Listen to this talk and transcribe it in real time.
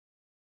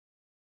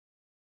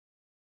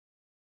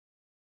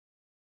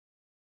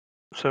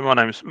So my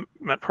name is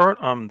Matt Porritt.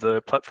 I'm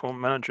the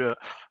platform manager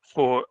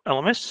for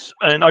LMS,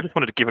 and I just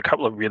wanted to give a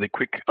couple of really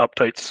quick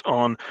updates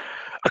on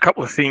a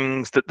couple of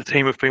things that the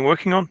team have been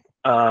working on.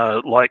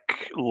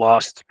 Like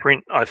last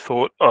sprint, I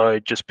thought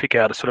I'd just pick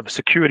out a sort of a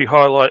security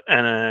highlight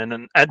and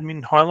an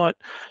admin highlight,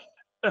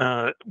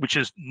 which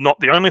is not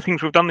the only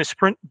things we've done this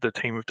sprint. The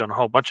team have done a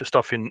whole bunch of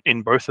stuff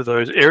in both of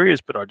those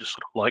areas, but I just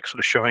sort of like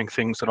showing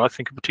things that I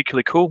think are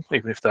particularly cool,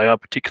 even if they are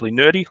particularly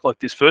nerdy, like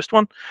this first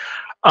one.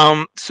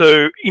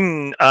 So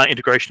in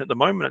integration at the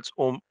moment,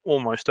 it's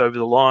almost over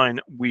the line.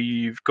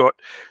 We've got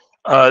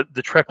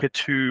the tracker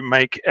to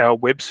make our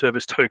web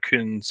service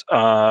tokens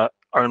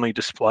only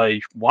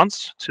display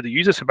once to the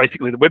user. So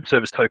basically, the web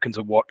service tokens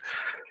are what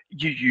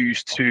you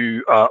use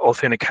to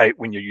authenticate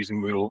when you're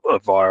using Moodle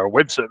via a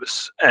web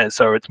service, and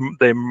so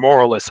they're more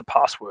or less a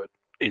password.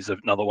 Is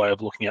another way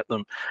of looking at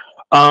them.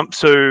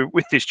 So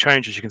with this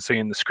change, as you can see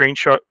in the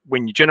screenshot,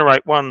 when you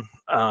generate one,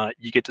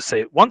 you get to see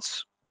it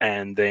once,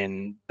 and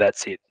then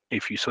that's it.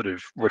 If you sort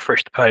of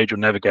refresh the page or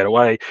navigate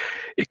away,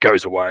 it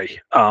goes away.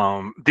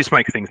 This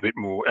makes things a bit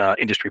more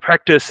industry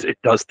practice. It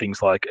does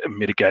things like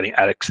mitigating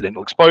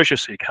accidental exposure,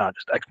 so you can't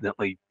just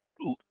accidentally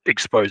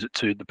expose it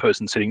to the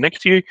person sitting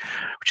next to you,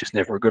 which is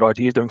never a good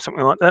idea doing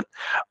something like that.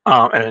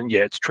 And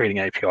yeah, it's treating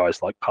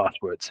APIs like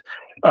passwords.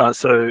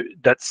 So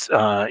that's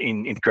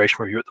in integration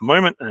review at the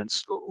moment, and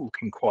it's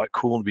looking quite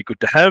cool and be good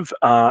to have.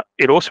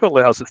 It also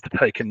allows us to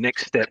take a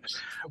next step,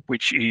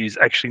 which is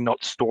actually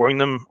not storing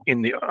them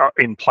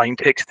in plain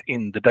text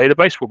in the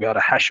database. We'll be able to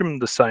hash them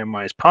the same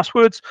way as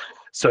passwords.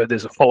 So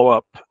there's a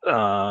follow-up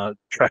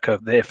tracker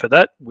there for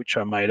that, which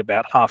I made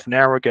about half an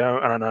hour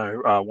ago, and I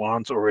know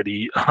Juan's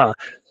already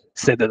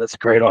said that that's a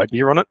great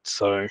idea on it.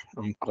 So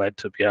I'm glad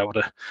to be able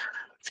to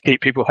keep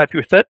people happy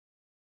with that.